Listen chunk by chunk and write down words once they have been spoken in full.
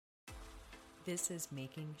This is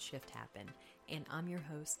Making Shift Happen, and I'm your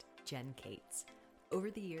host, Jen Cates.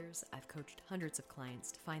 Over the years, I've coached hundreds of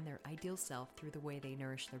clients to find their ideal self through the way they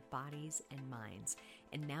nourish their bodies and minds,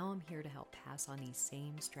 and now I'm here to help pass on these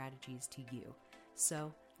same strategies to you.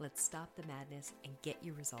 So let's stop the madness and get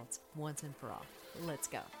your results once and for all. Let's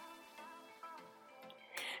go.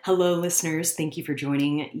 Hello, listeners. Thank you for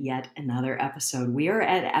joining yet another episode. We are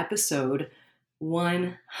at episode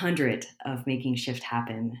 100 of Making Shift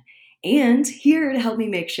Happen. And here to help me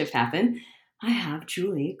make shift happen, I have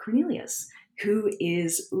Julie Cornelius, who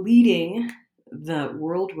is leading the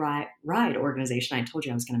World Ride organization. I told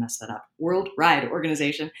you I was going to mess that up. World Ride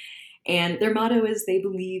organization. And their motto is they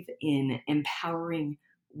believe in empowering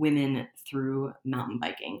women through mountain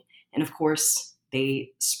biking. And of course,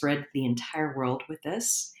 they spread the entire world with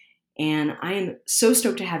this. And I am so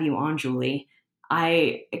stoked to have you on, Julie.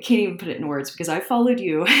 I can't even put it in words because I followed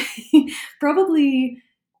you probably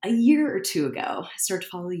a year or two ago. I started to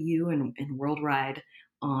follow you and World Ride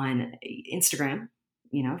on Instagram.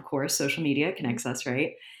 You know, of course, social media connects us,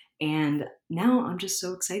 right? And now I'm just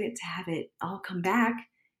so excited to have it all come back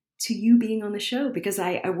to you being on the show because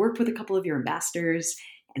I worked with a couple of your ambassadors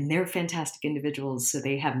and they're fantastic individuals. So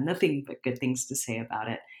they have nothing but good things to say about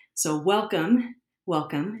it. So welcome.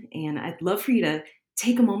 And I'd love for you to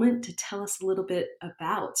take a moment to tell us a little bit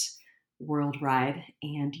about World Ride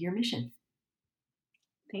and your mission.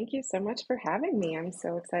 Thank you so much for having me. I'm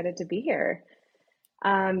so excited to be here.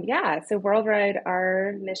 So World Ride,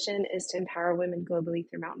 our mission is to empower women globally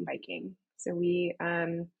through mountain biking. So we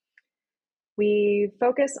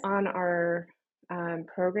focus on our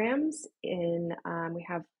programs we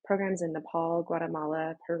have programs in Nepal,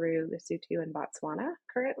 Guatemala, Peru, Lesotho, and Botswana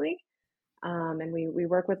currently. And we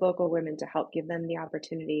work with local women to help give them the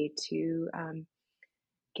opportunity to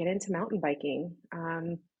get into mountain biking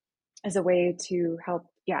as a way to help,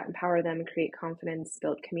 empower them, create confidence,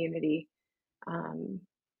 build community,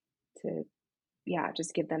 to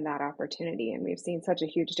just give them that opportunity. And we've seen such a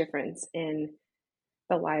huge difference in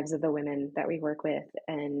the lives of the women that we work with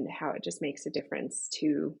and how it just makes a difference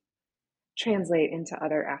to translate into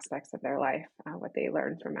other aspects of their life, what they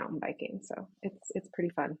learn from mountain biking. So it's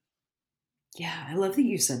pretty fun. Yeah, I love that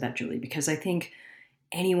you said that, Julie, because I think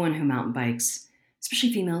anyone who mountain bikes,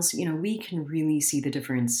 especially females, we can really see the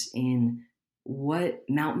difference in what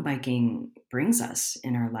mountain biking brings us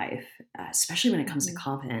in our life, especially when it comes to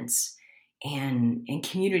confidence and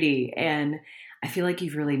community. And I feel like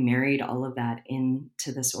you've really married all of that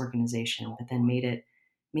into this organization, but then made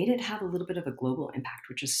it have a little bit of a global impact,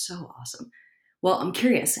 which is so awesome. Well, I'm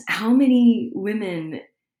curious, how many women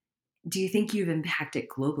do you think you've impacted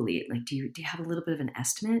globally? Like, do you have a little bit of an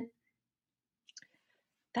estimate?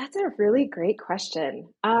 That's a really great question.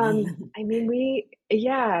 We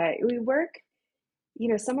work,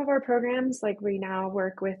 some of our programs, like we now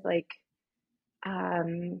work with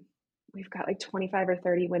we've got like 25 or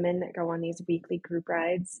 30 women that go on these weekly group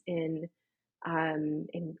rides in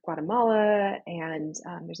Guatemala, and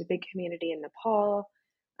there's a big community in Nepal.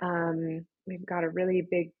 We've got a really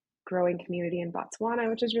big growing community in Botswana,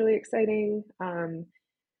 which is really exciting.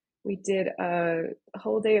 We did a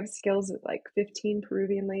whole day of skills with like 15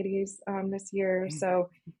 Peruvian ladies this year. So,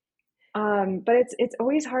 but it's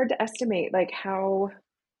always hard to estimate like how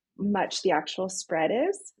much the actual spread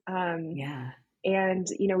is. And,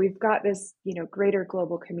 we've got this, greater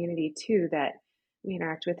global community too that we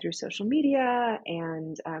interact with through social media.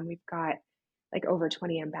 And we've got like over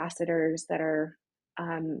 20 ambassadors that are,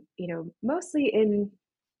 mostly in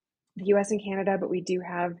the US and Canada, but we do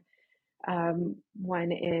have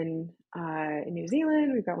one in New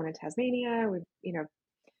Zealand. We've got one in Tasmania. We've,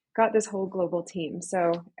 got this whole global team.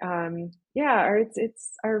 So our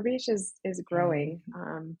reach is growing.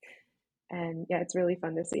 And it's really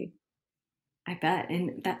fun to see. I bet.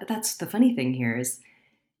 And that's the funny thing here is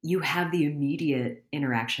you have the immediate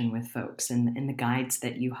interaction with folks and the guides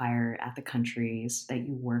that you hire at the countries that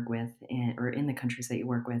you work with or in the countries that you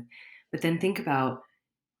work with. But then think about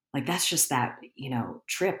like, that's just that,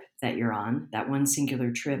 trip that you're on, that one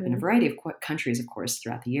singular trip in a variety of countries, of course,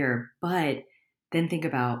 throughout the year. But then think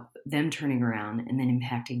about them turning around and then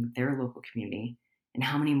impacting their local community and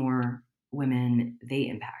how many more women they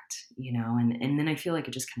impact, and then I feel like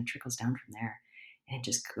it just kind of trickles down from there and it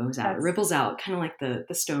just goes out, it ripples out, kind of like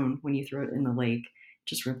the stone when you throw it in the lake,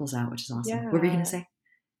 just ripples out, which is awesome. Yeah. What were you going to say?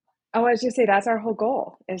 Oh, I was just say that's our whole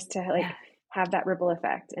goal is to have that ripple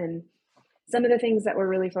effect. And some of the things that we're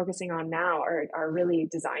really focusing on now are really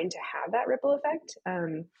designed to have that ripple effect.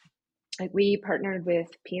 Like we partnered with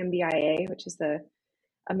PMBIA, which is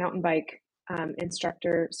a mountain bike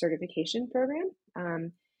instructor certification program.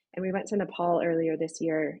 And we went to Nepal earlier this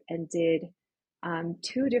year and did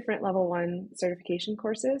two different level one certification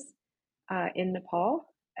courses in Nepal.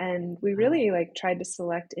 And we Wow. really like tried to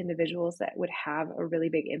select individuals that would have a really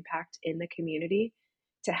big impact in the community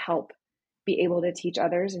to help be able to teach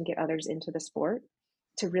others and get others into the sport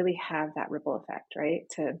to really have that ripple effect, right?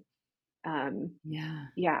 To um, Yeah.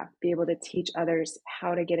 yeah, be able to teach others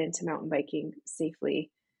how to get into mountain biking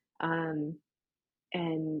safely, um,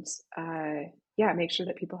 and yeah, make sure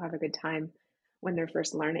that people have a good time when they're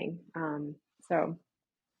first learning. So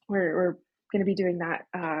we're going to be doing that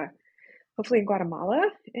hopefully in Guatemala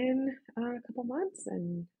in a couple months,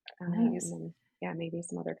 and Nice. then yeah, maybe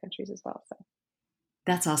some other countries as well. So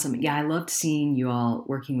That's awesome. Yeah, I loved seeing you all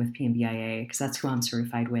working with PMBIA because that's who I'm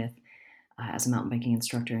certified with as a mountain biking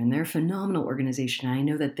instructor. And they're a phenomenal organization. I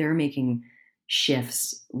know that they're making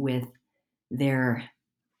shifts with their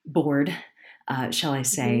board, shall I hmm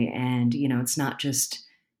say. And, it's not just,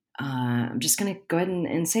 I'm just going to go ahead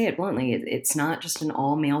and say it bluntly, it's not just an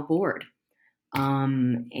all male board.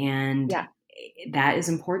 And yeah, that is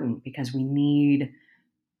important because we need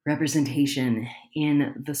representation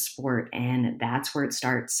in the sport, and that's where it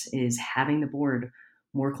starts, is having the board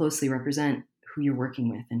more closely represent who you're working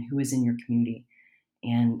with and who is in your community.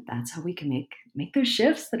 And that's how we can make those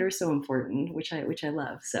shifts that are so important, which I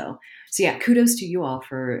love. So yeah, kudos to you all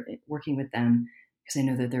for working with them, because I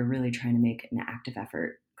know that they're really trying to make an active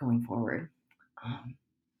effort going forward. um,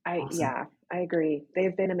 Awesome. yeah, I agree.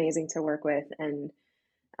 They've been amazing to work with, and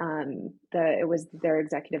the it was their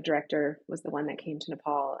executive director was the one that came to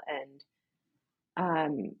Nepal, and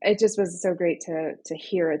it just was so great to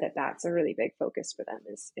hear that that's a really big focus for them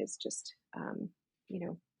is just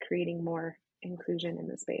creating more inclusion in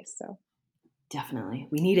the space. So Definitely.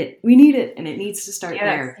 We need it. We need it. And it needs to start yes,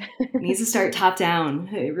 there. It needs to start top down.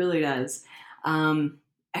 It really does. Um,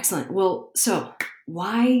 Excellent. Well, so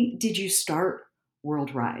why did you start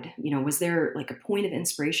World Ride? Was there like a point of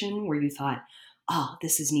inspiration where you thought, oh,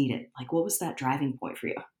 this is needed? Like, what was that driving point for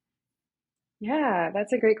you? yeah,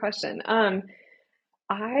 that's a great question.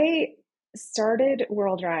 I started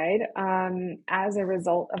World Ride as a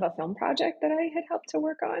result of a film project that I had helped to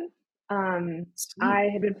work on. Sweet. I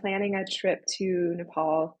had been planning a trip to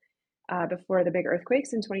Nepal before the big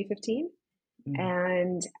earthquakes in 2015. Mm,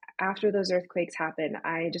 And after those earthquakes happened,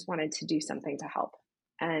 I just wanted to do something to help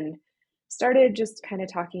and started just kind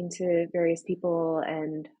of talking to various people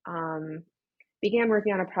and began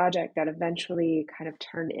working on a project that eventually kind of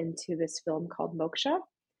turned into this film called Moksha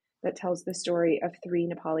that tells the story of three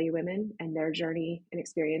Nepali women and their journey and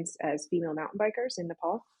experience as female mountain bikers in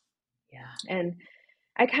Nepal. yeah. And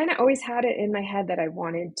I kind of always had it in my head that I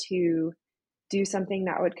wanted to do something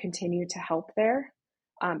that would continue to help there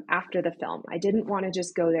after the film. I didn't want to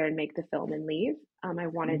just go there and make the film and leave. I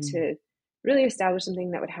wanted Mm, to really establish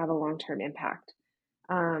something that would have a long term impact.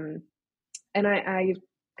 Um, and I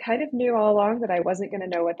kind of knew all along that I wasn't going to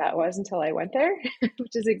know what that was until I went there,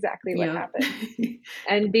 which is exactly what yep. happened.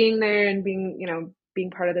 And being there and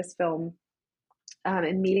being part of this film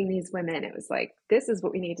and meeting these women, it was like, this is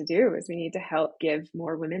what we need to do is we need to help give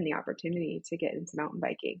more women the opportunity to get into mountain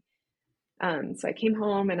biking. So I came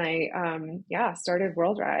home and I started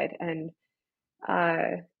World Ride and,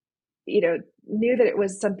 uh, knew that it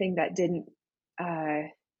was something that didn't uh,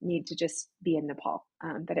 need to just be in Nepal,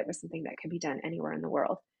 that it was something that could be done anywhere in the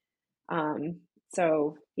world. Um,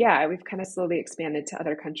 so yeah, we've kind of slowly expanded to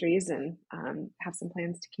other countries and have some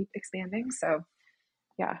plans to keep expanding. So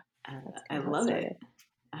yeah, I, that's I kind of how it love it. started.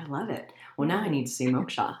 I love it. Well, now I Yeah. need to see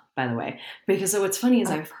Moksha, by the way, because so what's funny is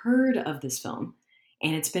Uh, I've heard of this film,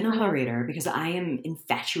 and it's been on my uh-huh. radar because I am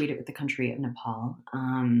infatuated with the country of Nepal.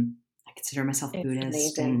 I consider myself It's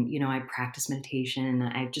Buddhist, amazing. and I practice meditation.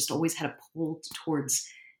 I've just always had a pull towards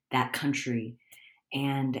that country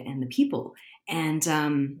and the people, and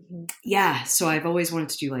Mhm. yeah. So I've always wanted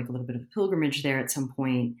to do like a little bit of a pilgrimage there at some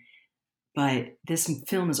point, but this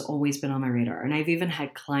film has always been on my radar. And I've even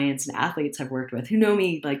had clients and athletes I've worked with who know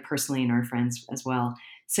me like personally and are friends as well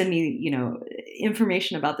send me,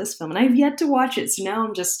 information about this film. And I've yet to watch it. So now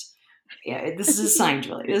I'm just, yeah, this is a sign,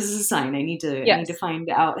 Julie. This is a sign. I need to Yes, find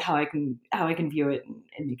out how I can view it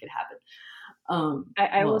and make it happen.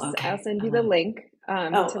 Well, I'll okay. send I you the love it. link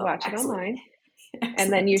Oh, to oh, watch it excellent. online,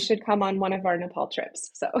 and then you Excellent. should come on one of our Nepal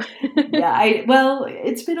trips. So, Yeah, well,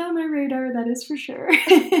 it's been on my radar, that is for sure.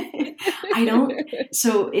 I don't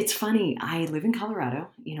So it's funny, I live in Colorado,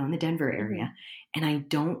 in the Denver hmm area, and I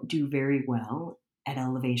don't do very well at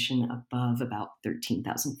elevation above about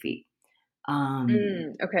 13,000 feet. Um,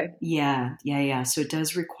 okay. yeah, yeah, yeah. So it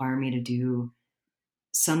does require me to do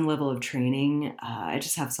some level of training. I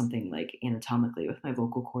just have something like anatomically with my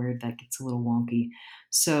vocal cord that gets a little wonky.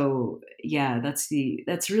 So yeah, that's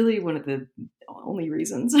really one of the only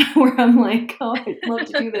reasons where I'm like, oh, I'd love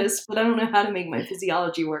to do this, but I don't know how to make my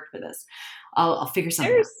physiology work for this. I'll figure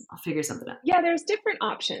something out. There's I'll figure something out. Yeah, there's different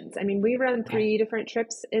options. I mean, we run Okay. 3 different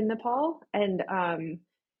trips in Nepal, and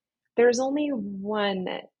there's only one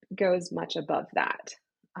that goes much above that.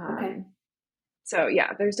 Okay. Um, so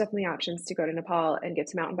yeah, there's definitely options to go to Nepal and get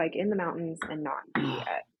to mountain bike in the mountains and not be Oh,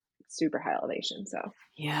 at super high elevation. So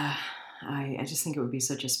yeah. I just think it would be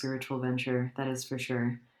such a spiritual venture. That is for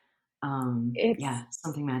sure. it's Yeah,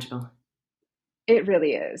 something magical. it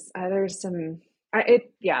really is. There's some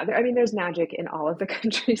yeah. I mean, there's magic in all of the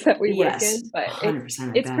countries that we work Yes, in, but 100%,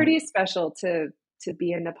 I it's bet. pretty special to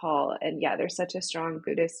be in Nepal. And yeah, there's such a strong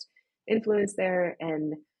Buddhist influence there,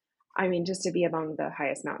 and I mean, just to be among the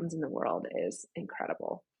highest mountains in the world is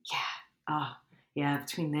incredible. Yeah. Oh, yeah,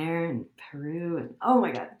 between there and Peru and oh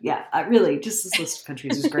my God. Yeah, really, just this list of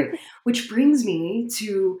countries is great. Which brings me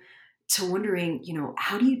to wondering,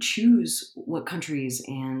 how do you choose what countries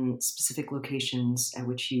and specific locations at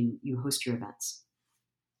which you host your events?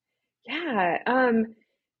 Yeah,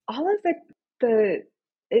 all of the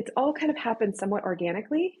it's all kind of happened somewhat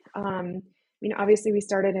organically. I mean, obviously, we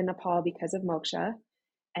started in Nepal because of Moksha,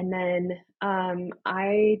 and then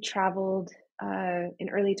I traveled in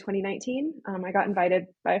early 2019. I got invited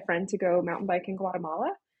by a friend to go mountain bike in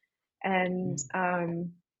Guatemala, and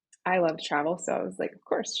Mm. I love to travel, so I was like, of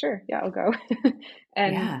course, sure, yeah, I'll go.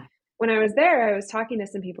 And Yeah. when I was there, I was talking to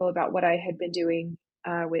some people about what I had been doing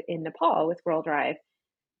in Nepal with World Drive,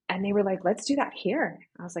 and they were like, let's do that here.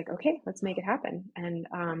 I was like, okay, let's make it happen. And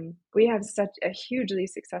we have such a hugely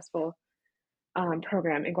successful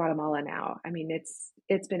program in Guatemala now. I mean,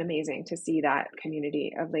 it's been amazing to see that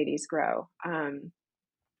community of ladies grow.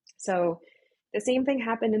 So the same thing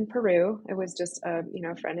happened in Peru. It was just a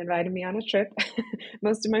friend invited me on a trip.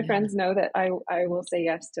 Most of my Yeah. friends know that I will say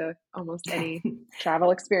yes to almost any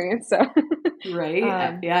travel experience. So Right?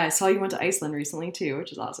 um, Yeah, I saw you went to Iceland recently too,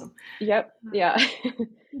 which is awesome. yep, yeah.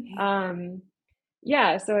 Okay. um,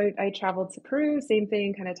 Yeah, so I traveled to Peru, same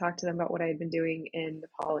thing, kind of talked to them about what I had been doing in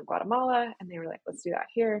Nepal and Guatemala, and they were like, let's do that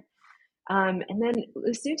here. And then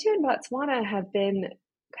Lesotho and Botswana have been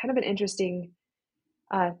kind of an interesting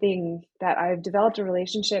thing that I've developed a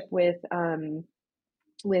relationship with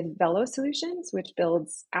Velo Solutions, which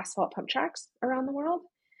builds asphalt pump tracks around the world.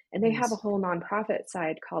 And they have a Nice. whole nonprofit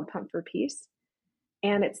side called Pump for Peace.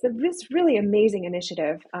 And it's this really amazing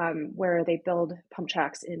initiative where they build pump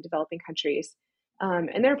tracks in developing countries.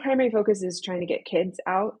 And their primary focus is trying to get kids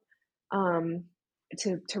out um,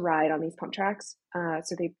 to ride on these pump tracks.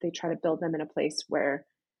 So they try to build them in a place where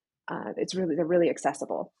they're really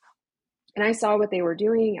accessible. And I saw what they were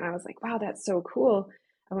doing, and I was like, wow, that's so cool.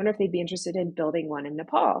 I wonder if they'd be interested in building one in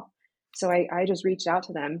Nepal. So I just reached out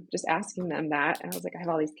to them, just asking them that. And I was like, I have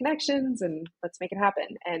all these connections and let's make it happen.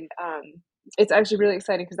 And it's actually really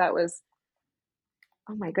exciting because that was,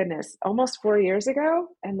 oh my goodness, almost 4 years ago.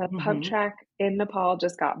 And the pump Hmm. track in Nepal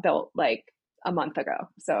just got built like a month ago.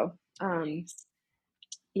 So Nice.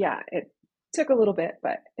 yeah, it took a little bit,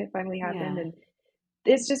 but it finally happened. Yeah. And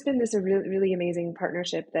it's just been this a really, really amazing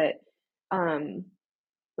partnership that um,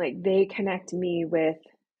 like they connect me with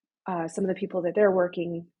some of the people that they're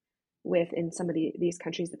working with in some of these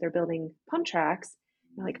countries that they're building pump tracks.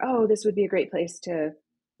 They're like, oh, this would be a great place to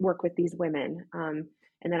work with these women. And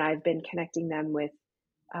then I've been connecting them with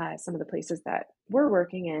some of the places that we're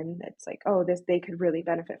working in. That's like, oh, this they could really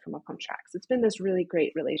benefit from a pump track. So it's been this really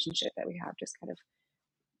great relationship that we have, just kind of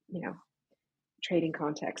you know trading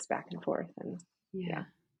contacts back and forth, and yeah. Yeah.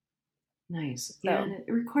 Nice. Yeah, and So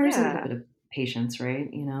it requires a little yeah, bit of patience, right?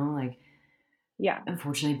 Like yeah.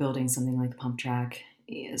 unfortunately building something like the pump track,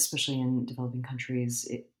 especially in developing countries,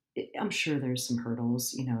 I'm sure there's some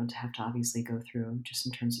hurdles, to have to obviously go through just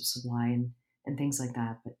in terms of supply and things like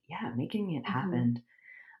that. But yeah, making it Hmm. happen,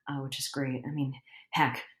 which is great. I mean,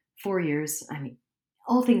 heck, 4 years. I mean,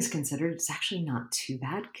 all things considered, it's actually not too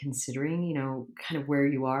bad considering, kind of where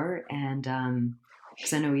you are. And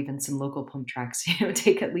because I know even some local pump tracks,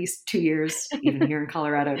 take at least 2 years, even here in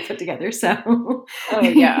Colorado, to put together. So, Oh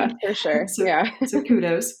yeah, for sure. so, Yeah. so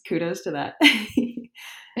kudos to that.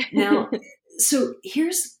 Now, so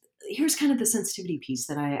here's kind of the sensitivity piece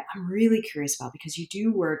that I'm really curious about because you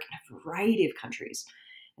do work in a variety of countries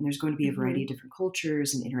and there's going to be a variety Hmm. of different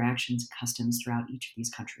cultures and interactions and customs throughout each of these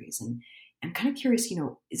countries. And I'm kind of curious,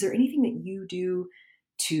 is there anything that you do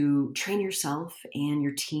to train yourself and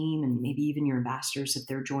your team and maybe even your ambassadors if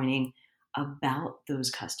they're joining about those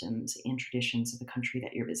customs and traditions of the country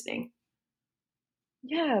that you're visiting?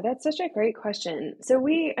 Yeah, that's such a great question. So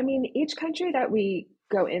I mean, each country that we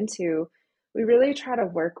go into, we really try to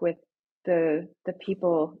work with the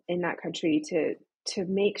people in that country to to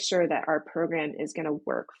make sure that our program is going to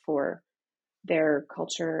work for their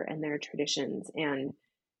culture and their traditions and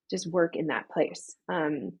just work in that place.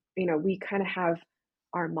 We kind of have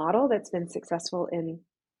our model that's been successful in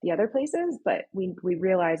the other places, but we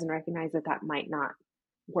realize and recognize that that might not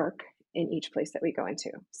work in each place that we go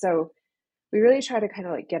into. So we really try to kind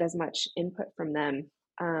of like get as much input from them,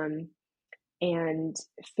 and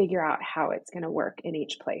figure out how it's going to work in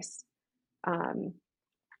each place.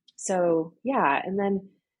 So yeah, and then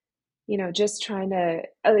just trying to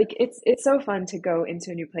like it's so fun to go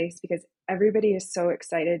into a new place because everybody is so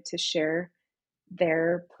excited to share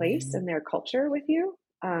their place Mhm. and their culture with you.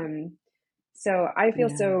 So I feel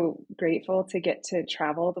Yeah. so grateful to get to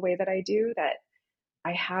travel the way that I do, that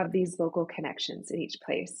I have these local connections in each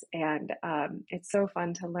place, and it's so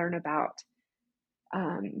fun to learn about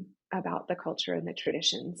the culture and the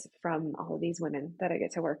traditions from all of these women that I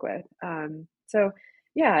get to work with. So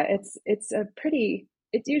yeah, it's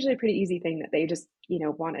usually a pretty easy thing that they just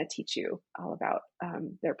want to teach you all about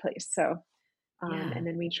their place. So Yeah. and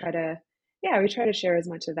then we try to share as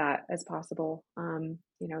much of that as possible.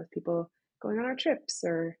 With people going on our trips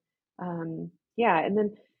or yeah, and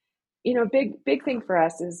then big thing for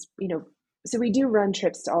us is so we do run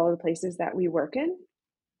trips to all of the places that we work in,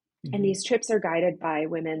 and Hmm. these trips are guided by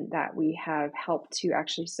women that we have helped to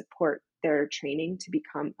actually support their training to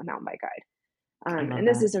become a mountain bike guide. I love And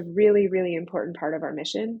this that. is a really, really important part of our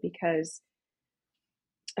mission because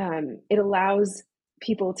it allows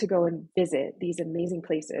people to go and visit these amazing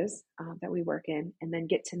places that we work in and then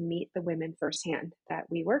get to meet the women firsthand that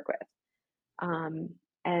we work with.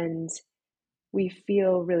 And we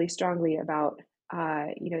feel really strongly about,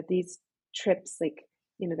 these trips, like,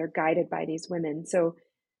 they're guided by these women. So,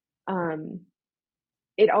 um,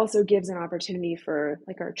 it also gives an opportunity for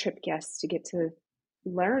like our trip guests to get to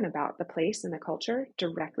learn about the place and the culture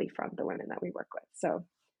directly from the women that we work with. So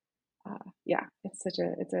yeah, it's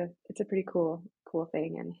a pretty cool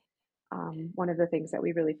thing, and one of the things that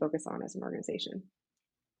we really focus on as an organization.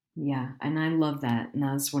 Yeah, and I love that. And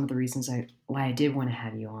that's one of the reasons why I did want to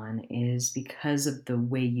have you on is because of the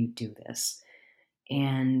way you do this.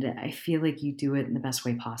 And I feel like you do it in the best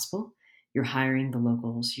way possible. You're hiring the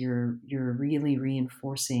locals. You're really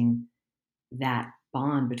reinforcing that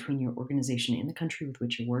bond between your organization and the country with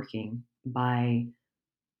which you're working by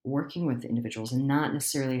working with individuals and not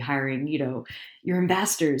necessarily hiring, your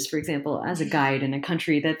ambassadors, for example, as a guide in a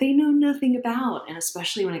country that they know nothing about. And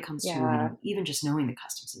especially when it comes to, Yeah, even just knowing the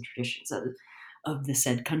customs and traditions of the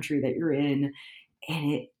said country that you're in.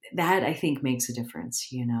 And that I think makes a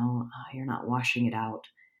difference. You're not washing it out.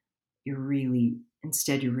 You're really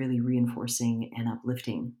reinforcing and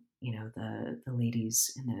uplifting, the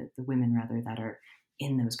ladies and the women rather that are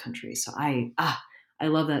in those countries. So I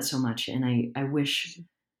love that so much. And I wish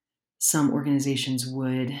some organizations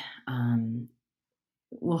would,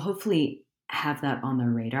 will hopefully have that on their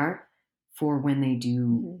radar for when they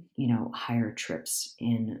do, hmm, hire trips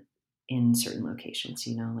in certain locations.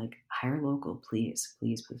 Like hire local, please,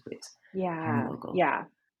 please, please, please, hire yeah, local. yeah.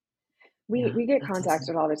 We Yeah, we get that's awesome.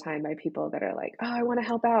 contacted all the time by people that are like, "Oh, I want to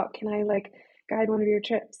help out. Can I like guide one of your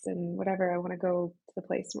trips and whatever? I want to go to the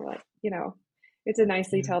place." And we're like, it's to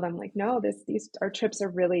nicely Yeah, tell them like, "No, these our trips are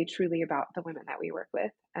really truly about the women that we work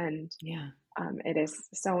with, and yeah, it is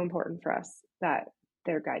so important for us that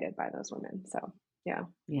they're guided by those women." So yeah.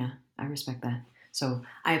 yeah. I respect that. So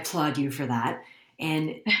I applaud you for that.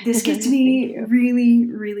 And this gets Thank me you. really,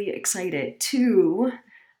 really excited too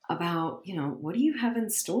about, what do you have in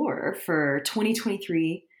store for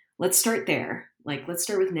 2023? Let's start there. Like, let's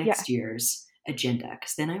start with Yeah. next year's agenda,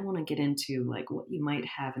 because then I want to get into like what you might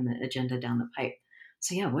have in the agenda down the pipe.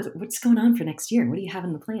 So yeah, what's going on for next year? What do you have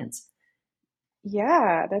in the plans?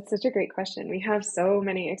 Yeah, that's such a great question. We have so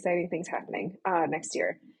many exciting things happening next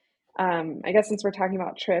year. I guess since we're talking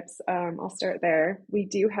about trips, I'll start there. We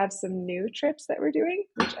do have some new trips that we're doing,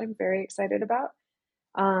 which I'm very excited about.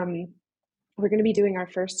 Um, we're going to be doing our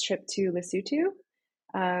first trip to Lesotho,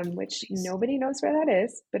 which Nice. nobody knows where that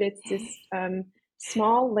is, but it's this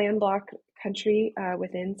small landlocked country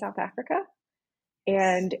within South Africa.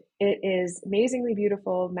 And it is amazingly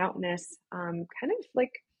beautiful, mountainous, kind of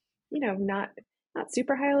like, not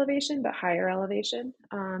super high elevation, but higher elevation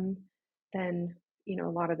than a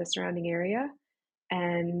lot of the surrounding area.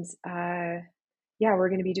 And yeah, we're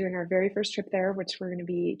going to be doing our very first trip there, which we're going to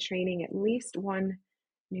be training at least one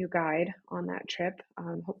new guide on that trip.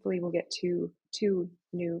 Hopefully, we'll get two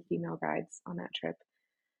new female guides on that trip.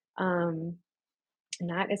 Um, and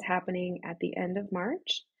that is happening at the end of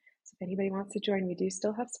March. So if anybody wants to join, we do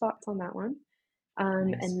still have spots on that one.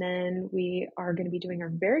 Nice. And then we are going to be doing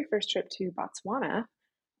our very first trip to Botswana.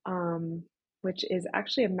 Um, which is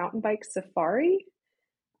actually a mountain bike safari,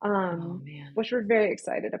 Oh man. which we're very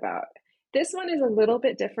excited about. This one is a little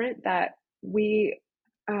bit different that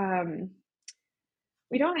um,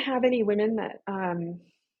 we don't have any women that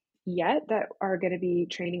yet that are going to be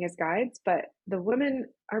training as guides, but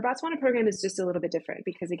our Botswana program is just a little bit different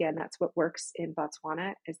because again, that's what works in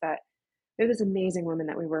Botswana is that we have this amazing woman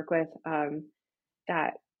that we work with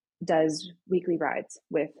that does weekly rides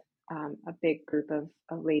with a big group of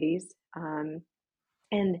ladies.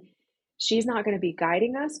 And she's not going to be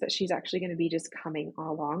guiding us, but she's actually going to be just coming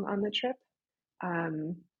along on the trip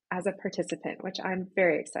um, as a participant, which I'm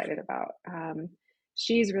very excited about.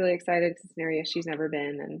 She's really excited because it's an area she's never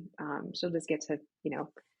been, and she'll just get to,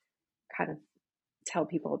 kind of tell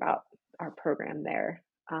people about our program there.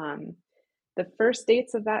 The first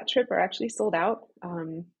dates of that trip are actually sold out.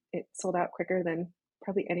 It sold out quicker than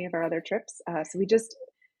probably any of our other trips. So we just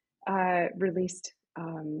released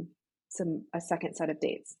a second set of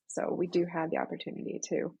dates. So we do have the opportunity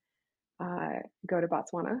to go to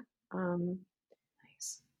Botswana.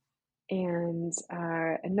 Nice. And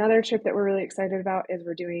another trip that we're really excited about is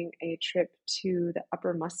we're doing a trip to the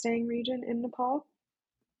Upper Mustang region in Nepal,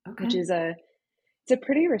 which Okay. is it's a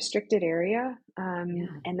pretty restricted area, Yeah.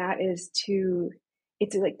 and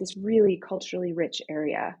it's like this really culturally rich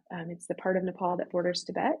area. It's the part of Nepal that borders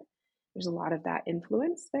Tibet. There's a lot of that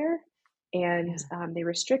influence there, and Yeah. they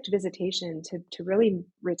restrict visitation to really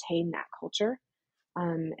retain that culture.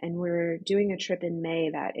 And we're doing a trip in May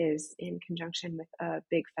that is in conjunction with a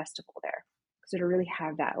big festival there. So to really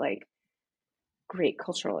have that like great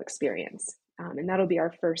cultural experience. And that'll be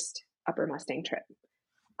our first Upper Mustang trip.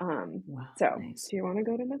 Wow. So Nice. if you want to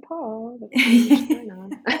go to Nepal, that's something we should plan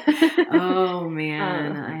Oh on.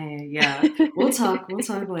 man. Yeah. We'll talk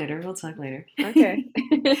later. We'll talk later. Okay.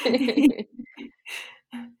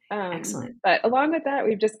 Excellent. But along with that,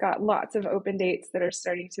 we've just got lots of open dates that are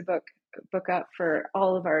starting to book up for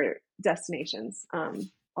all of our destinations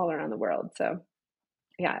all around the world. So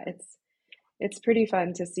yeah, it's pretty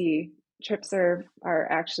fun to see trips are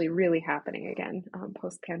actually really happening again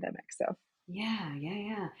post pandemic. So Yeah, yeah,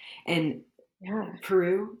 yeah. And yeah,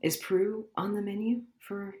 Peru on the menu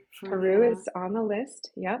for Peru the is on the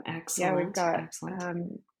list. Yep. Yeah, we've excellent, got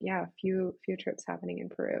excellent. yeah, a few trips happening in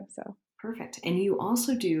Peru. So Perfect. And you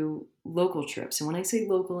also do local trips. And when I say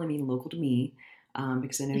local, I mean local to me,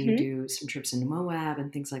 because I know you hmm do some trips into Moab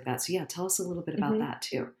and things like that. So yeah, tell us a little bit about hmm that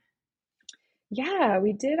too. yeah,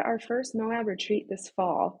 we did our first Moab retreat this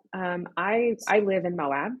fall. I live in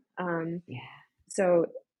Moab, Yeah. so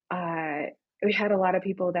uh, we had a lot of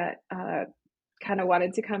people that kind of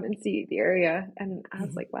wanted to come and see the area, and I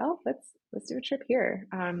was Mhm. like, well, let's do a trip here.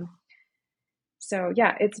 So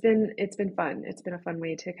yeah, it's been fun. It's been a fun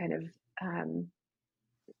way to kind of um,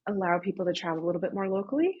 allow people to travel a little bit more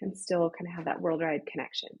locally and still kind of have that worldwide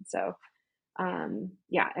connection. So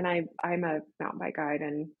yeah, and I'm a mountain bike guide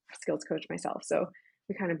and skills coach myself, so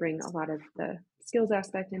we kind of bring a lot of the skills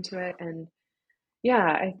aspect into it. And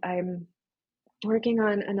yeah, I'm working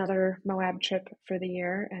on another Moab trip for the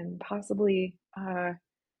year and possibly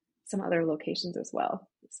some other locations as well.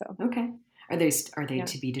 So Okay. Are they yeah,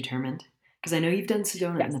 to be determined? Because I know you've done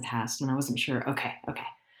Sedona in yes, the past, and I wasn't sure. Okay, okay.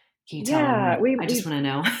 Can you tell? yeah, I just want to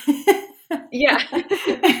know. yeah.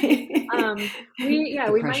 um, The we might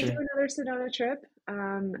do pressure. another Sedona trip,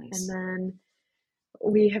 and Nice. then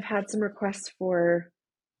we have had some requests for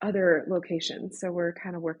other locations, so we're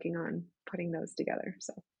kind of working on putting those together.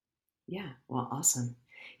 So Yeah. Well, awesome.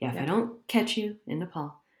 Yeah. If I yeah. don't catch you in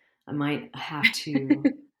Nepal, I might have to,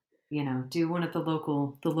 do one of the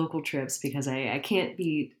local trips because I can't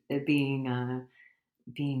beat it being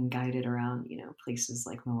guided around, places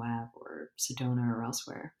like Moab or Sedona or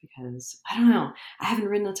elsewhere because I don't know. I haven't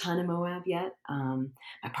ridden a ton of Moab yet.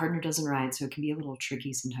 My partner doesn't ride, so it can be a little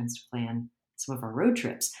tricky sometimes to plan some of our road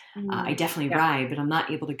trips. I definitely Yeah. ride, but I'm not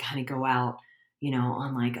able to kind of go out,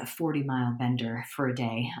 on like a 40-mile bender for a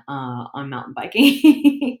day on mountain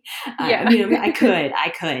biking. I Yeah. mean, I could,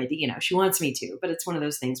 she wants me to, but it's one of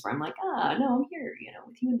those things where I'm like, no, I'm here,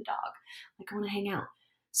 with you and the dog. Like, I want to hang out.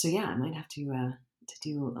 So yeah, I might have to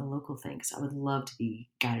do a local thing because I would love to be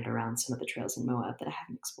guided around some of the trails in Moab that I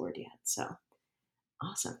haven't explored yet. So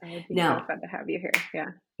awesome. That would be so Now, fun to have you here. Yeah.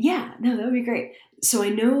 yeah, no, that would be great. So I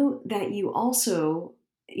know that you also,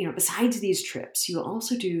 besides these trips, you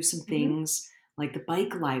also do some hmm things like the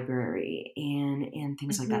bike library and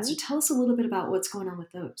things like that. So hmm tell us a little bit about what's going on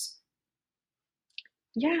with those.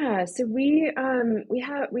 Yeah. So we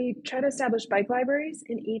try to establish bike libraries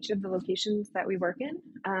in each of the locations that we work in,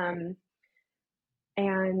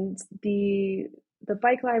 and the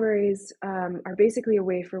bike libraries are basically a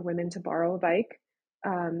way for women to borrow a bike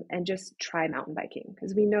and just try mountain biking,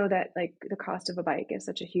 because we know that like the cost of a bike is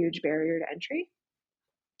such a huge barrier to entry.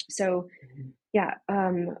 So Mhm. yeah,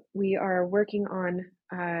 we are working on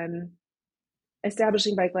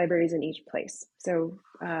establishing bike libraries in each place. So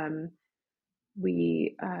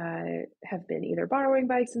we have been either borrowing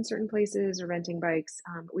bikes in certain places or renting bikes.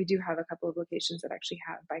 We do have a couple of locations that actually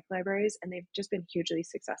have bike libraries, and they've just been hugely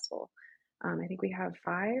successful. I think we have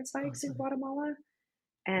 5 bikes in Awesome. Guatemala,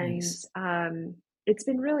 and Nice. it's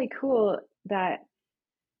been really cool that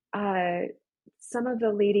uh, some of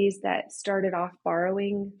the ladies that started off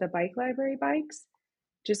borrowing the bike library bikes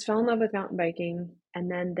just fell in love with mountain biking, and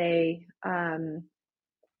then they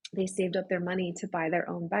saved up their money to buy their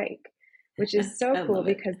own bike, which is so I cool love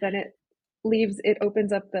it. because then it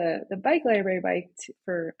opens up the bike library bike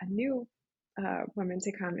for a new woman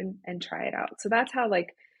to come and try it out. So that's how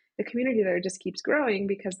like the community there just keeps growing,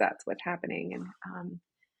 because that's what's happening. And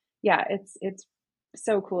yeah, it's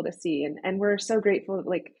so cool to see, and we're so grateful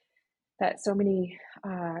like that so many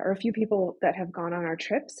or a few people that have gone on our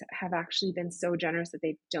trips have actually been so generous that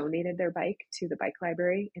they've donated their bike to the bike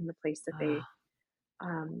library in the place that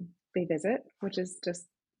Ah, they visit, which is just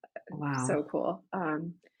wow. so cool.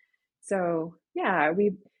 So yeah,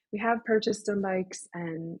 we have purchased some bikes,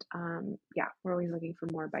 and yeah, we're always looking for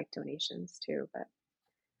more bike donations too. But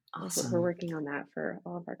we're Awesome. working on that for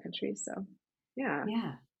all of our countries. So yeah,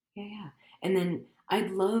 Yeah. Yeah. Yeah. And then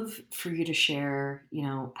I'd love for you to share,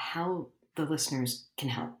 how the listeners can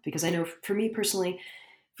help. Because I know for me personally,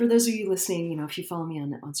 for those of you listening, if you follow me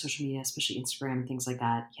on social media, especially Instagram and things like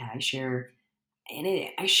that, yeah, I share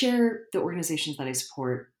the organizations that I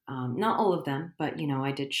support. Not all of them, but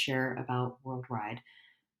I did share about Worldwide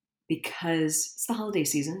because it's the holiday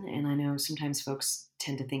season, and I know sometimes folks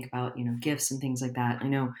tend to think about gifts and things like that. I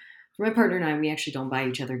know for my partner and I, we actually don't buy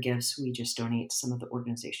each other gifts. We just donate to some of the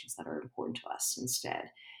organizations that are important to us instead.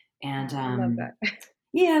 And I love that.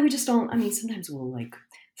 yeah, we just don't. I mean, sometimes we'll like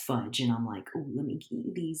fudge, and I'm like, oh, let me get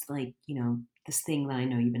you these, like, this thing that I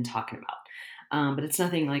know you've been talking about. But it's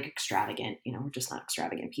nothing like extravagant. We're just not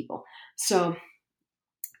extravagant people. So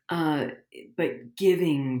uh, but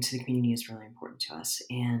giving to the community is really important to us,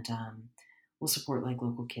 and we'll support like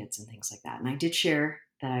local kids and things like that. And I did share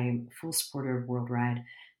that I'm a full supporter of World Ride.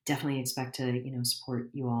 Definitely expect to support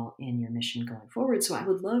you all in your mission going forward. So I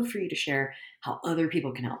would love for you to share how other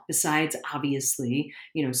people can help. Besides, obviously,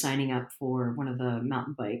 signing up for one of the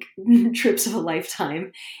mountain bike trips of a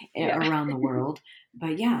lifetime Yeah. around the world.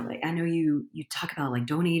 But yeah, like I know you talk about like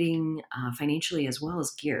donating financially as well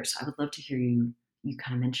as gear. So I would love to hear you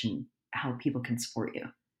kind of mentioned how people can support you.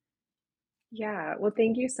 Yeah, well,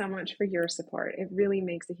 thank you so much for your support. It really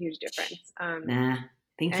makes a huge difference. Nah,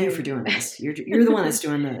 thank you for And doing this. You're the one that's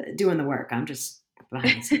doing the work. I'm just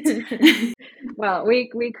behind the scenes. well, we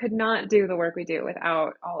could not do the work we do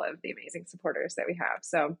without all of the amazing supporters that we have.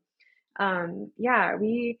 So, yeah,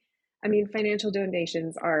 I mean, financial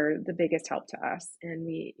donations are the biggest help to us, and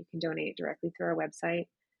you can donate directly through our website.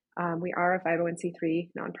 We are a 501(c)(3)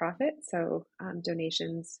 nonprofit, so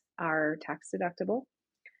donations are tax deductible.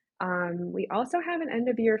 We also have an end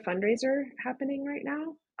of year fundraiser happening right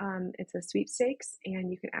now. It's a sweepstakes,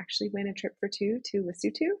 and you can actually win a trip for two to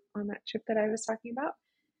Lesotho on that trip that I was talking about.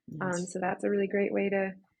 Nice. So that's a really great way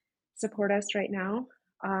to support us right now.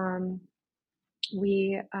 Um,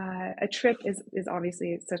 we A trip is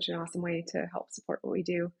obviously such an awesome way to help support what we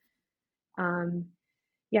do. Um,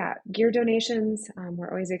 yeah, gear donations. We're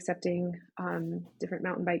always accepting different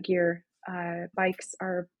mountain bike gear. Bikes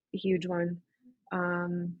are a huge one.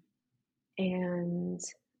 Um, and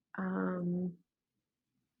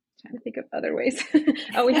trying to think of other ways.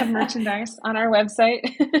 Oh, we have merchandise on our website.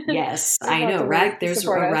 Yes, There's I lots know. of ways to There's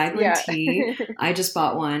support a us. raglan Yeah. tee. I just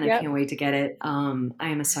bought one. I Yep. can't wait to get it. I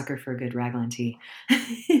am a sucker for a good raglan tee.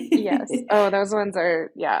 Yes. Oh, those ones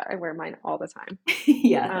are, yeah, I wear mine all the time.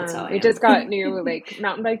 Yeah, that's how I We am. just got new like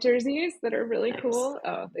mountain bike jerseys that are really Nice. cool.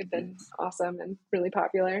 Oh, they've been awesome and really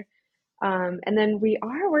popular. And then we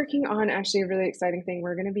are working on actually a really exciting thing.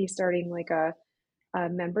 We're going to be starting like a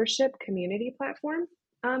membership community platform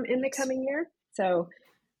in the Nice. coming year. So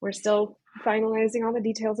we're still finalizing all the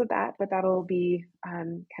details of that, but that'll be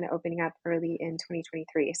kind of opening up early in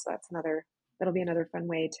 2023. So that'll be another fun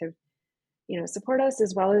way to support us,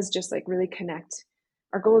 as well as just like really connect.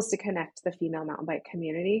 Our goal is to connect the female mountain bike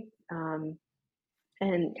community, and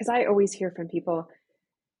because I always hear from people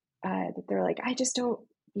that they're like, I just don't,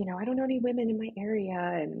 I don't know any women in my area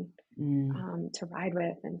and Mm, to ride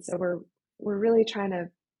with, and so we're really trying to,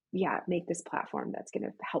 yeah, make this platform that's going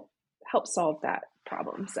to help solve that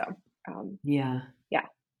problem. So, um, yeah. yeah,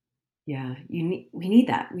 Yeah, we need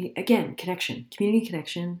that. Again, connection, community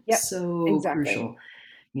connection, Yep, so exactly. crucial.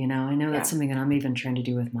 I know that's Yeah. something that I'm even trying to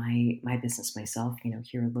do with my business myself,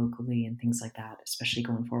 here locally and things like that, especially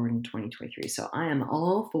going forward in 2023. So I am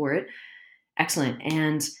all for it. Excellent.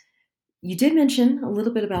 And you did mention a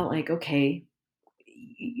little bit about like, okay,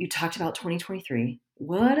 you talked about 2023.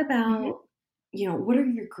 What Hmm. about, what are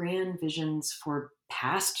your grand visions for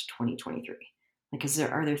past 2023? Like,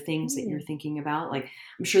 are there things that you're Mm, thinking about? Like,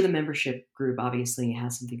 I'm sure the membership group obviously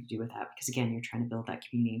has something to do with that because again, you're trying to build that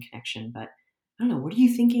community and connection. But I don't know, what are you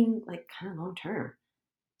thinking, like, kind of long term?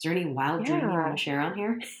 Is there any wild dream you want yeah, to share on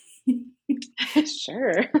here?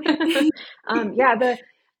 sure. Yeah, the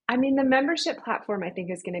membership platform I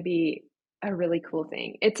think is going to be a really cool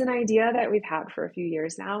thing. It's an idea that we've had for a few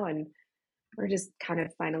years now, and we're just kind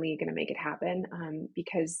of finally going to make it happen.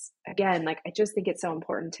 Because again, like I just think it's so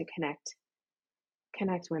important to connect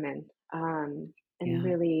women, and Yeah,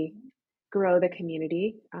 really grow the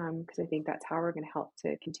community. Because I think that's how we're going to help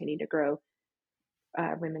to continue to grow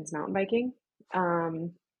women's mountain biking.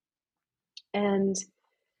 Um, and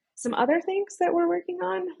some other things that we're working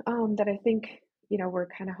on, that I think, we're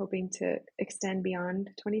kind of hoping to extend beyond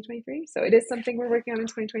 2023. So it is something we're working on in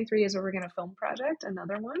 2023 is where we're going to film project,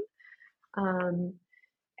 another one. Um,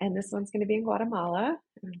 and this one's going to be in Guatemala.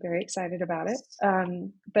 I'm very excited about it.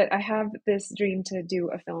 But I have this dream to do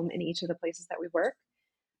a film in each of the places that we work,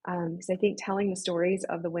 because I think telling the stories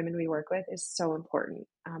of the women we work with is so important.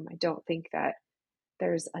 I don't think that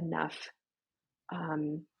there's enough,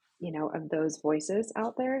 um, of those voices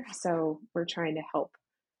out there. So we're trying to help,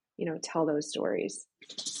 tell those stories.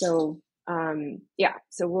 So yeah,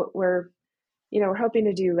 so we're hoping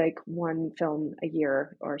to do like one film a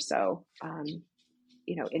year or so,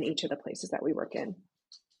 in each of the places that we work in.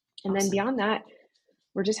 And then awesome. beyond that,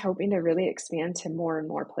 we're just hoping to really expand to more and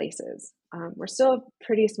more places. We're still a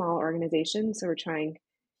pretty small organization, so we're trying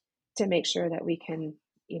to make sure that we can,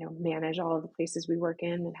 manage all of the places we work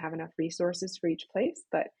in and have enough resources for each place.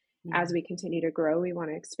 But as Yeah, we continue to grow, we want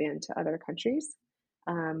to expand to other countries.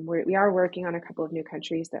 We are working on a couple of new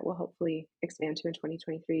countries that we'll hopefully expand to in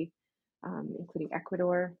 2023, including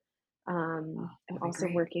Ecuador. oh, I'm that'd be also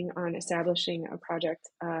great. working on establishing a project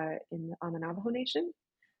on the Navajo Nation,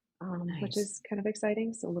 which Nice. is kind of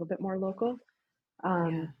exciting. So a little bit more local.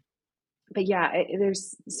 Um, Yeah. but yeah,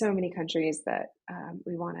 there's so many countries that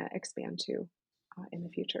we want to expand to in the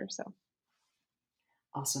future. So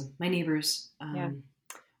Awesome. My neighbors, yeah,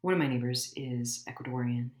 one of my neighbors is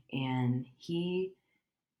Ecuadorian, and he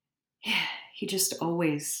just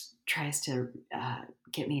always tries to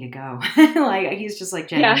get me to go. Like he's just like,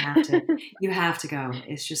 Jen, yeah. you have to go.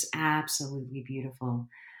 It's just absolutely beautiful,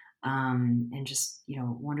 and just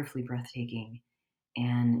wonderfully breathtaking.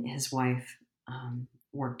 And his wife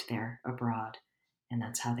worked there abroad, and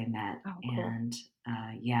that's how they met. Oh, cool. And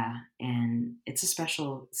yeah, and it's a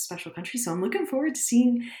special country. So I'm looking forward to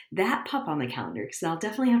seeing that pop on the calendar because I'll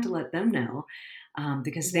definitely have to let them know,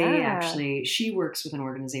 because Yeah. she works with an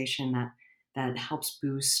organization that helps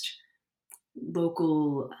boost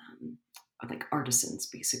local, like artisans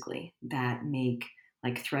basically that make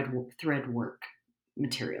like thread work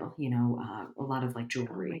material, a lot of like Oh my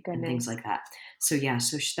jewelry and things goodness. like that. So yeah,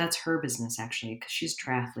 so that's her business actually because she's a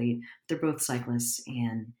triathlete. They're both cyclists,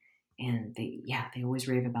 and they always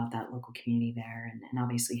rave about that local community there, and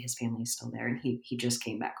obviously his family is still there, and he just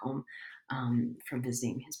came back home from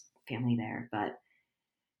visiting his family there. But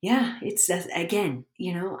yeah, it's again,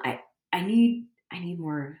 I need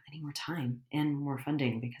more time and more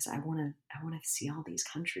funding because I want to see all these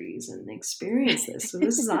countries and experience this. So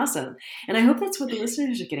this is awesome. And I hope that's what the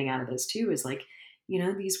listeners are getting out of this too is like,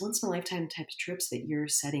 these once in a lifetime type of trips that you're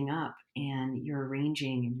setting up and you're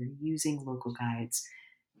arranging and you're using local guides.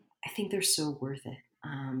 I think they're so worth it,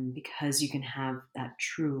 because you can have that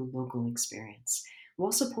true local experience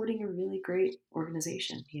while supporting a really great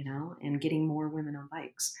organization, and getting more women on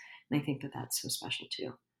bikes. And I think that that's so special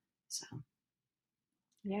too. So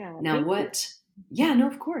Yeah, now thank you. what? Yeah, no,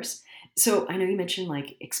 of course. So I know you mentioned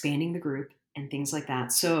like expanding the group and things like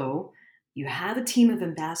that. So you have a team of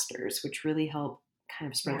ambassadors, which really help kind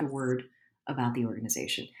of spread the Yes. word about the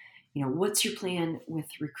organization. What's your plan with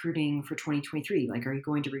recruiting for 2023? Like, are you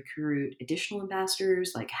going to recruit additional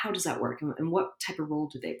ambassadors? Like, how does that work? And what type of role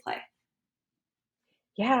do they play?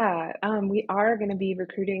 Yeah, we are going to be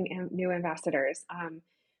recruiting new ambassadors.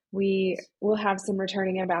 We will have some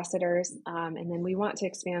returning ambassadors, and then we want to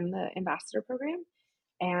expand the ambassador program.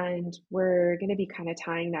 And we're going to be kind of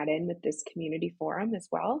tying that in with this community forum as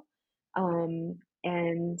well.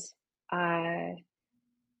 And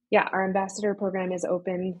yeah, our ambassador program is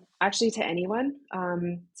open actually to anyone,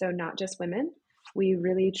 so not just women. we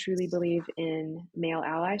really truly believe in male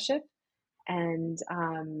allyship and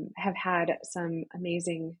have had some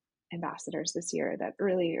amazing ambassadors this year that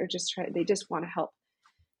really are they just want to help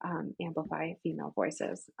amplify female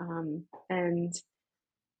voices. And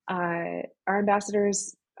our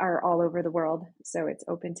ambassadors are all over the world, so it's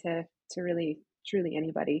open to really truly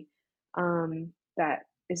anybody that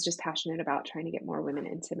is just passionate about trying to get more women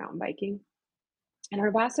into mountain biking. And our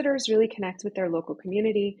ambassadors really connect with their local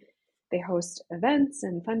community. They host events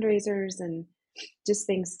and fundraisers and just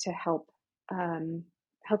things to help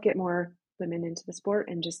get more women into the sport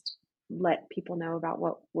and just let people know about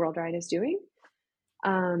what World Ride is doing.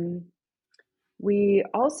 We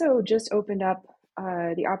also just opened up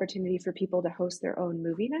the opportunity for people to host their own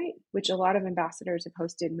movie night, which a lot of ambassadors have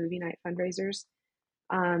hosted movie night fundraisers.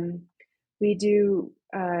 Um, we do.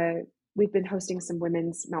 We've been hosting some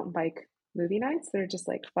women's mountain bike movie nights. They're just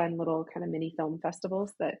like fun little kind of mini film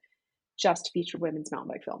festivals that just feature women's mountain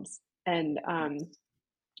bike films. And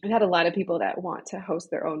we've had a lot of people that want to host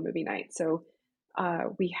their own movie night. So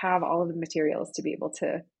we have all of the materials to be able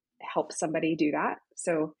to help somebody do that.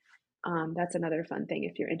 So that's another fun thing.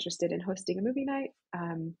 If you're interested in hosting a movie night,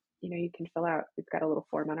 you can fill out. We've got a little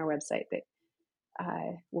form on our website that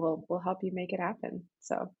will help you make it happen.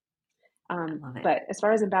 So, but as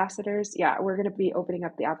far as ambassadors, yeah, we're going to be opening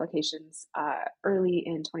up the applications early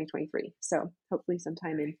in 2023. So hopefully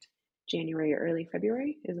sometime in January or early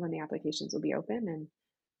February is when the applications will be open. And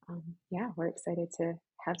yeah, we're excited to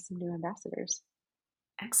have some new ambassadors.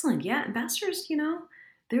 Excellent. Yeah, ambassadors,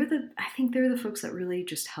 I think they're the folks that really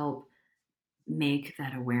just help make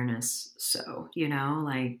that awareness. So,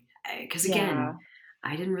 like, because Yeah. again,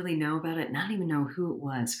 I didn't really know about it, not even know who it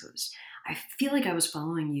was. I feel like I was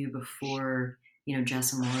following you before,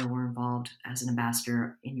 Jess and Laura were involved as an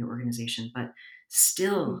ambassador in your organization, but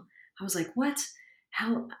still, Mm-hmm. I was like, what?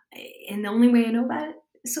 How? And the only way I know about it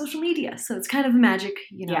is social media. So it's kind of the magic,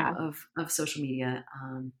 Yeah. of social media.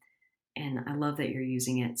 And I love that you're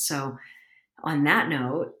using it. So, on that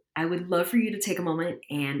note, I would love for you to take a moment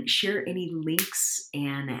and share any links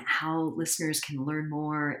and how listeners can learn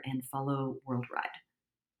more and follow World Ride.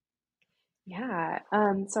 Yeah.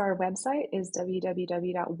 So our website is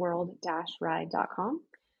www.world-ride.com.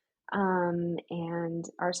 And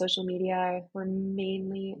our social media, we're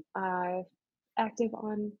mainly active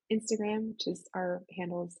on Instagram, which is our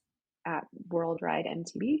handles at World Ride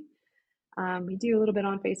MTB. We do a little bit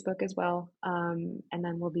on Facebook as well. And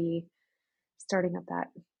then we'll be starting up that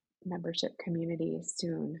membership community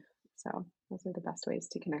soon. So those are the best ways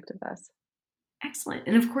to connect with us. Excellent.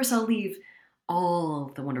 And of course, I'll leave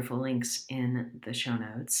all the wonderful links in the show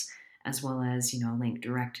notes, as well as, a link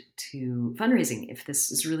direct to fundraising. If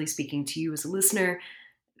this is really speaking to you as a listener,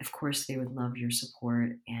 of course, they would love your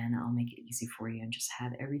support, and I'll make it easy for you and just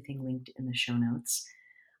have everything linked in the show notes.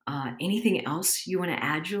 Anything else you want to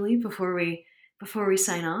add, Julie, before we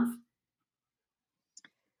sign off?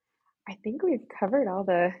 I think we've covered all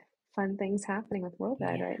the fun things happening with World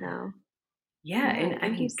Ride Yeah. right now. Yeah. Yeah, And I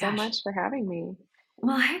thank you mean, so gosh. much for having me.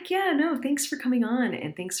 Well, heck yeah. No, thanks for coming on.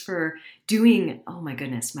 And thanks for doing, oh my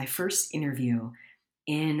goodness, my first interview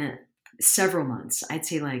in several months. I'd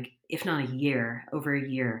say, like, if not a year, over a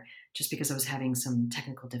year, just because I was having some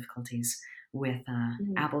technical difficulties with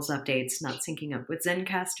Mhm. Apple's updates not syncing up with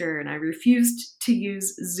Zencaster, and I refused to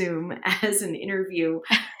use Zoom as an interview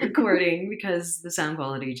recording because the sound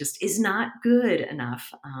quality just is not good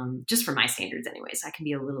enough, just for my standards anyways. I can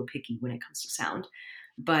be a little picky when it comes to sound,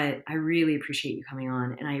 but I really appreciate you coming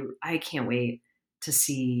on, and I can't wait to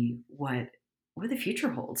see what the future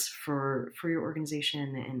holds for your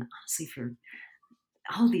organization, and honestly for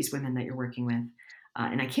all these women that you're working with.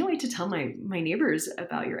 And I can't wait to tell my neighbors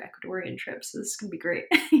about your Ecuadorian trips. This is going to be great.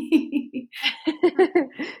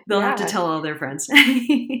 They'll have to Yeah, tell all their friends.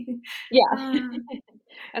 yeah. uh,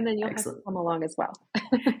 And then you'll have to Excellent. come along as well.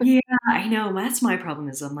 Yeah, I know. That's my problem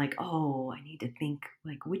is I'm like, oh, I need to think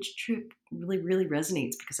like which trip really, really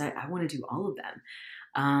resonates because I want to do all of them.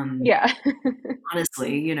 Yeah.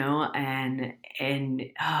 Honestly, and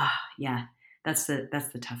yeah, that's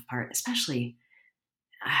the tough part, especially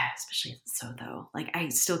so though. Like I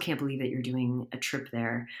still can't believe that you're doing a trip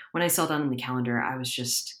there. When I saw that on the calendar, I was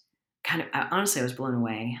just honestly I was blown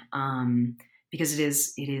away. Because it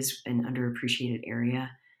is an underappreciated area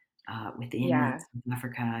within Yeah. South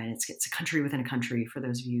Africa, and it's a country within a country. For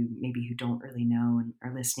those of you maybe who don't really know and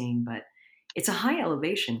are listening, but it's a high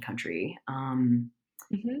elevation country. Hmm.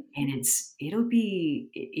 And it's going to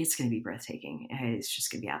be breathtaking. It's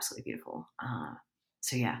just going to be absolutely beautiful.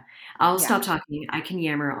 So yeah, I'll Yeah. stop talking. I can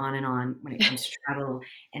yammer on and on when it comes to travel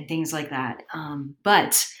and things like that.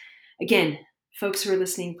 But again, Folks who are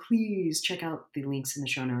listening, please check out the links in the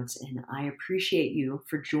show notes. And I appreciate you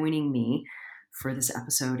for joining me for this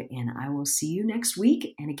episode. And I will see you next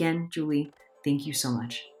week. And again, Julie, thank you so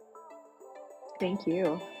much. Thank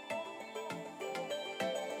you.